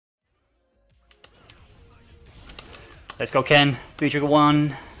Let's go, Ken. 3 trigger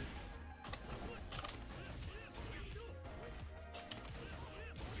 1.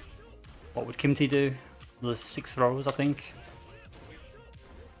 What would Kimty do? The 6 throws, I think.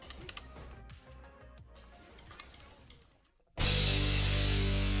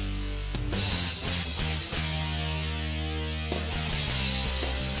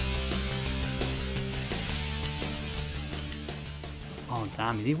 Oh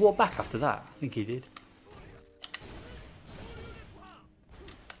damn, did he walk back after that? I think he did.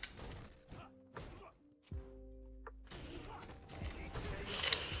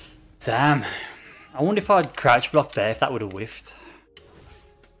 Damn. I wonder if I'd crouch block there, if that would have whiffed.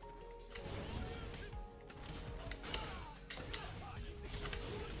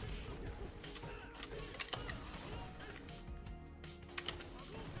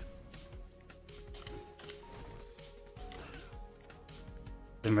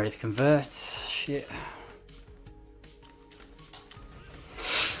 Been ready to convert. Shit.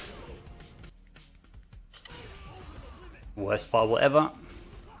 Worst fireball ever.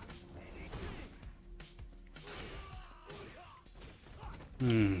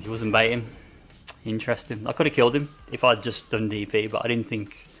 He wasn't baiting. Interesting. I could have killed him if I'd just done DP, but I didn't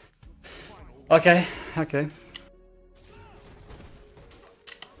think. Okay, okay.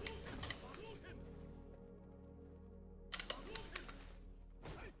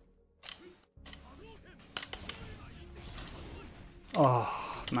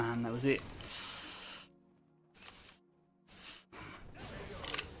 Oh man, that was it.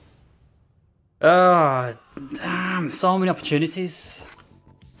 Oh damn, so many opportunities.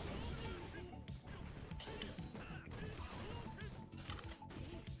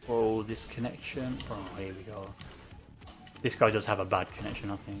 Oh, this connection. Oh, here we go. This guy does have a bad connection,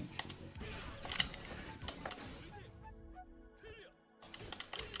 I think.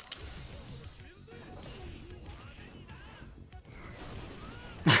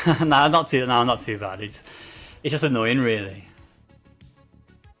 Nah, not too bad. It's just annoying, really.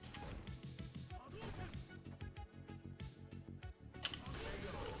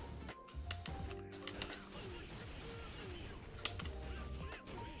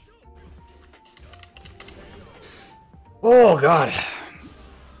 Oh god.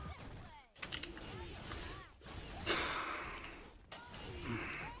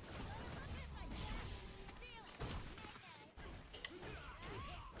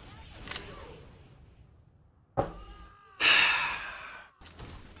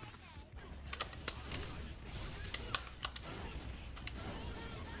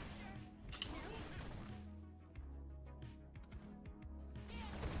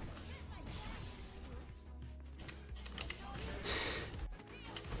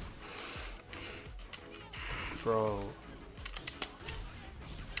 Bro.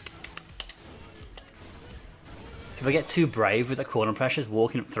 If I get too brave with the corner pressures,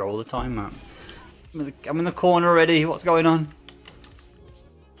 walking up throw all the time, man. I'm in the corner already, what's going on?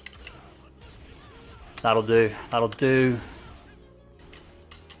 That'll do, that'll do.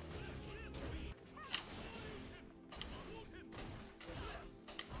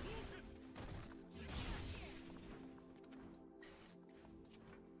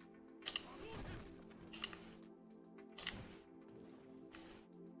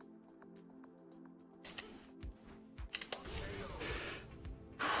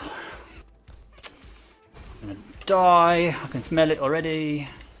 I'm gonna die, I can smell it already.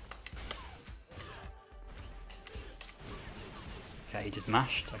 Okay, he just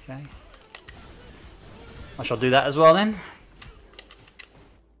mashed, okay. I shall do that as well then.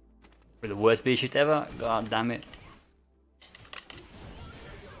 With the worst V-shift ever, god damn it.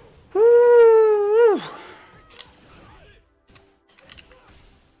 Woo!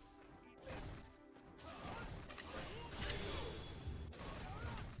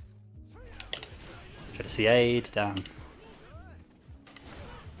 Try to see aid, damn.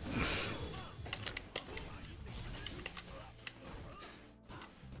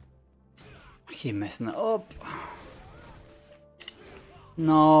 I keep messing that up.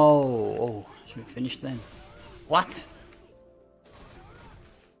 No. Oh, should we finish then? What?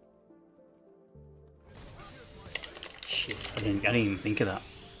 Shit, I didn't even think of that.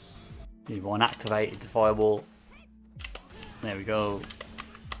 Need one activated to fireball. There we go.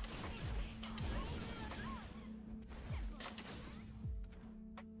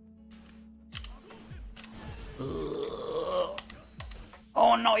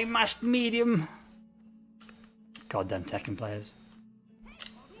 Oh no, he mashed medium. Goddamn Tekken players.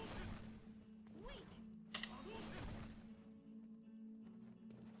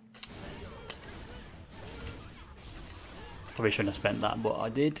 Probably shouldn't have spent that, but I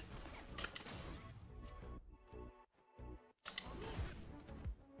did.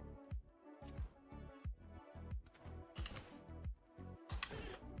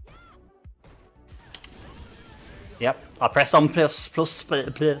 Yep, I pressed on plus.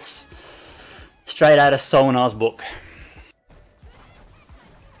 Straight out of Sonar's book.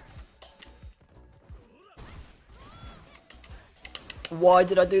 Why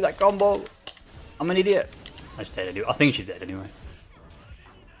did I do that combo? I'm an idiot. I just dead anyway. I think she's dead anyway.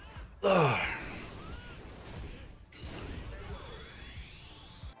 Ugh.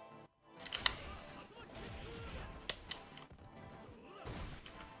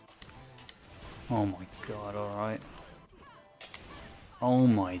 Oh my god, alright. Oh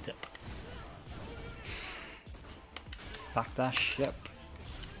my... Backdash, yep.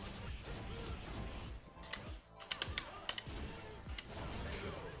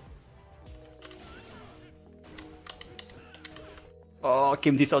 Oh,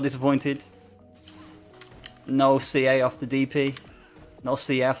 Kim's so disappointed. No CA off the DP. No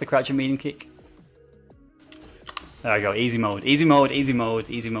CA off the crouching medium kick. There we go, easy mode, easy mode, easy mode,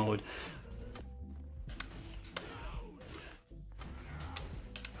 easy mode.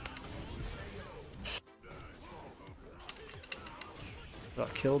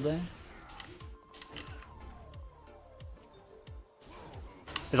 Got killed there.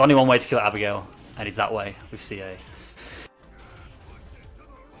 There's only one way to kill Abigail, and it's that way with CA.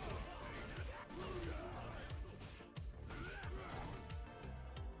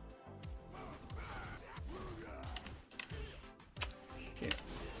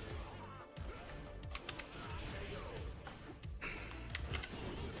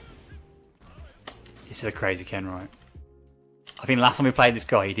 This is a crazy Ken, right? I think last time we played this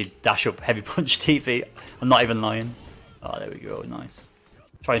guy, he did dash up, heavy punch, TP. I'm not even lying. Oh, there we go, nice.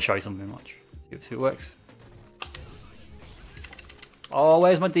 Try and show you something, watch. See if it works. Oh,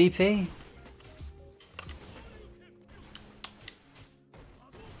 where's my DP?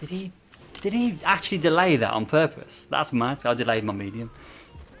 Did he actually delay that on purpose? That's mad. I delayed my medium.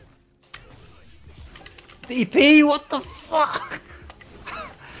 DP, what the fuck?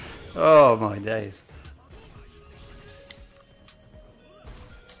 Oh my days.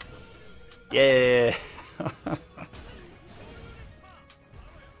 Yeah.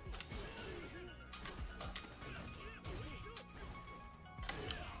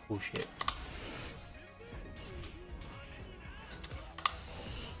 Oh shit.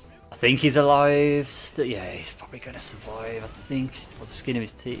 I think he's alive. Yeah, he's probably gonna survive. I think. Or the skin of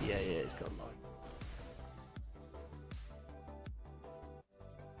his teeth. Yeah, he's got life.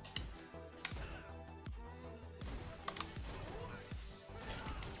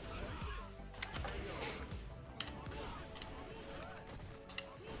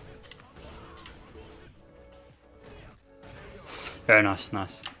 Very nice,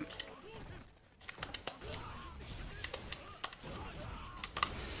 nice.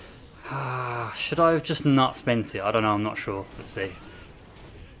 Should I have just not spent it? I don't know, I'm not sure. Let's see.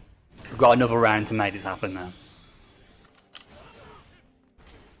 We've got another round to make this happen now.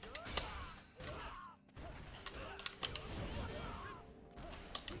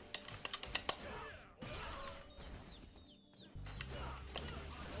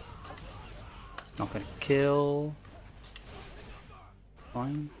 It's not gonna kill.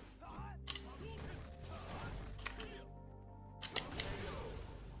 Fine.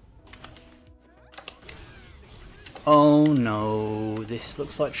 Oh no, this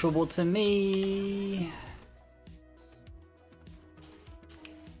looks like trouble to me.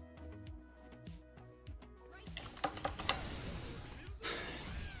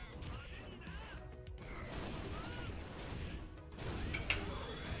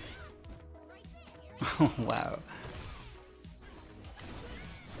 Oh wow.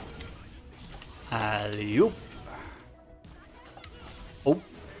 Alley-oop. Oh.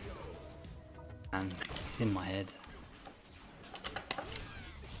 And it's in my head.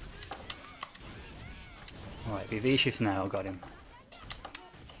 Alright, VV shifts now, got him.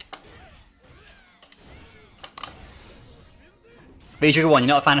 V-Trigger 1, you're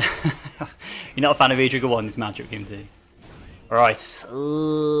not a fan of you're not a fan of V-Trigger 1 this matchup, Kim T. Alright.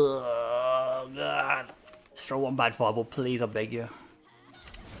 Oh god. Let's throw one bad fireball, please, I beg you.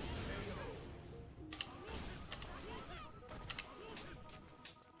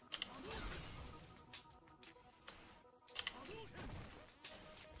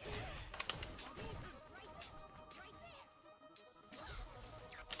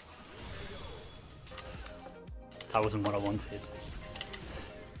 That wasn't what I wanted.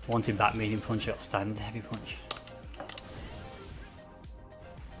 I wanted back medium punch, I got stand heavy punch.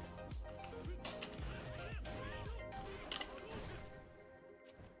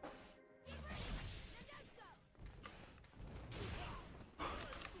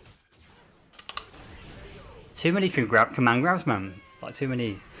 Too many command grabs, man. Like too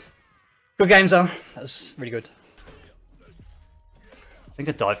many. Good games though. That was really good.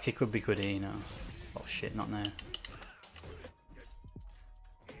 think a dive kick would be good here, you know. Oh shit, not now.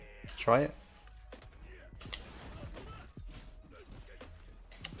 Try it.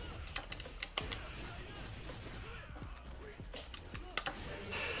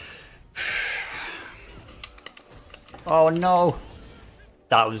 Oh no!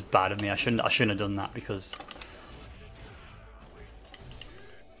 That was bad of me. I shouldn't have done that because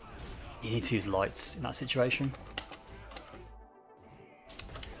you need to use lights in that situation.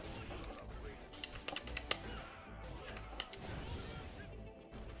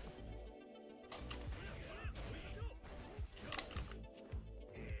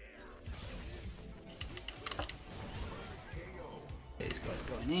 This guy's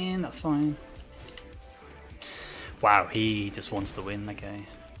going in, that's fine. Wow, he just wants to win, okay.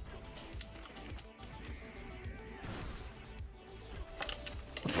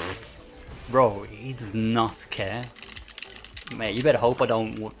 Bro, he does not care. Mate, you better hope I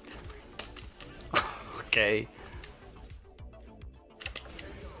don't whoop. Okay.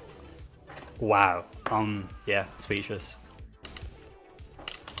 Wow. Yeah, speechless.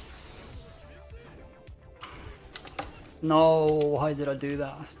 No, why did I do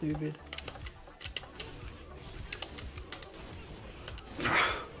that? Stupid.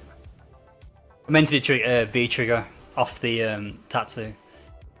 I meant to do V trigger off the tattoo.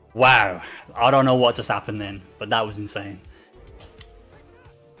 Wow, I don't know what just happened then, but that was insane.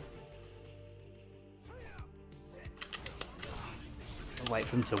 I'll wait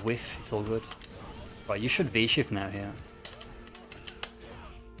for him to whiff, it's all good. Right, you should V-shift now here.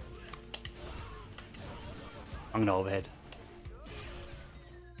 I'm gonna overhead.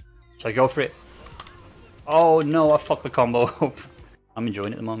 Should I go for it? Oh no, I fucked the combo up. I'm enjoying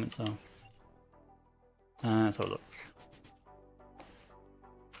it at the moment, so. Let's have a look.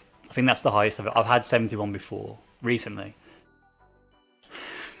 I think that's the highest of it. I've had 71 before, recently.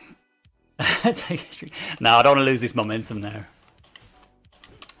 No, I don't want to lose this momentum now.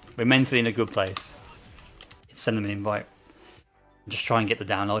 We're mentally in a good place. Send them an invite. Just try and get the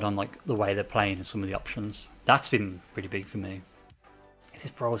download on like the way they're playing and some of the options. That's been pretty big for me. Is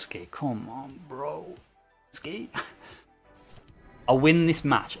this broski? Come on, bro. Ski. I'll win this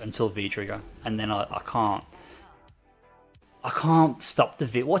match until V-trigger, and then I can't stop the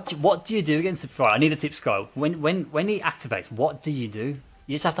V. What do you do against the Right, I need a tip, Sky. When he activates, what do? You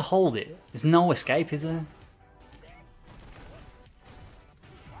just have to hold it. There's no escape, is there?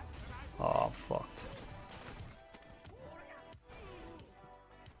 Oh, fucked.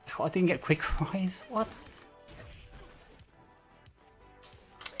 I didn't get quick rise. What?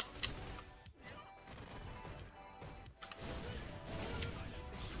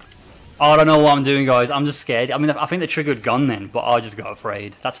 I don't know what I'm doing, guys. I'm just scared. I mean, I think the trigger had gone then, but I just got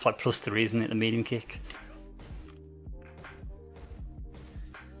afraid. That's like +3, isn't it? The medium kick.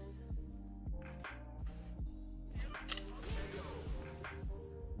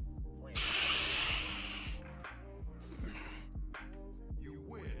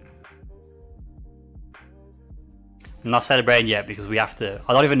 I'm not celebrating yet because we have to.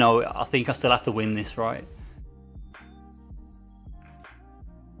 I don't even know. I think I still have to win this, right?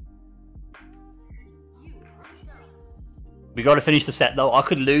 We got to finish the set though. I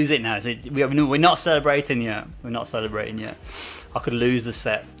could lose it now. So we're not celebrating yet. We're not celebrating yet. I could lose the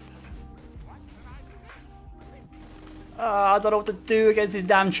set. I don't know what to do against this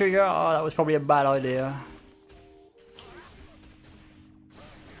damn trigger. Oh, that was probably a bad idea.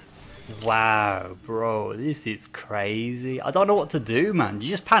 Wow, bro, this is crazy. I don't know what to do, man. You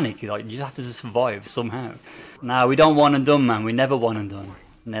just panic. Like, you just have to survive somehow. Nah, we don't one and done, man. We never one and done.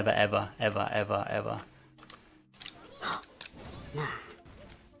 Never, ever, ever, ever, ever.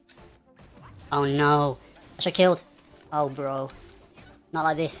 Oh no, I should killed. Oh bro, not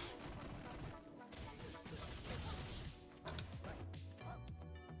like this.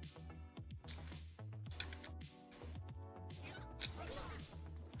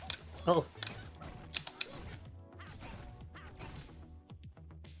 Oh.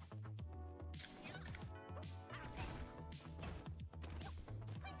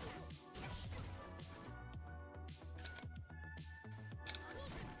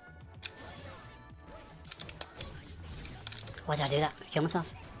 Why did I do that? Kill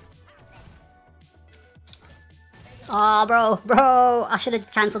myself? Oh, bro, I should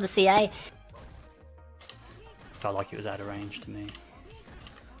have cancelled the CA. Felt like it was out of range to me.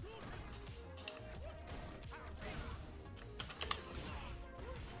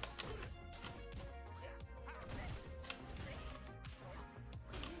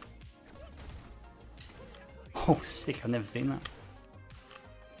 Oh, sick, I've never seen that.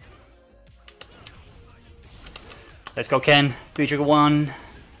 Let's go, Ken. V-Trigger 1.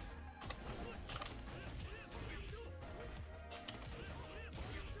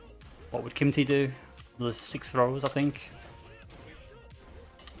 What would Kimty do? The 6 throws, I think.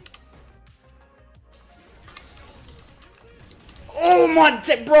 Oh my,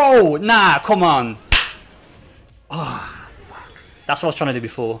 bro! Nah, come on. Oh, fuck. That's what I was trying to do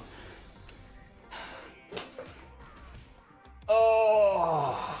before.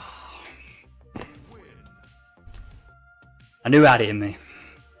 Oh. I knew it had it in me.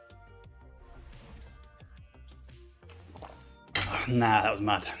 Nah, that was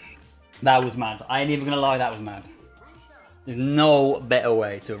mad. That was mad. I ain't even gonna lie, that was mad. There's no better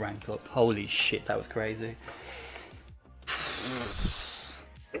way to have ranked up. Holy shit, that was crazy.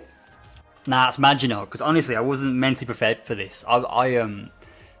 Nah, it's mad, you know, because honestly, I wasn't mentally prepared for this. I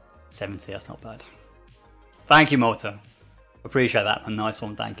 70, that's not bad. Thank you, Moto. Appreciate that, man. Nice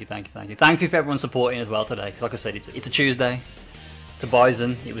one. Thank you, thank you, thank you. Thank you for everyone supporting as well today, because like I said, it's a Tuesday. To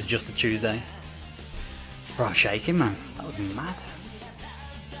Bison, it was just a Tuesday. Bro, I'm shaking, man. That was mad.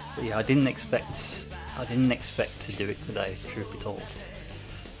 But yeah, I didn't expect to do it today, truth be told.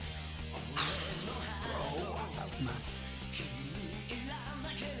 Bro, that was mad.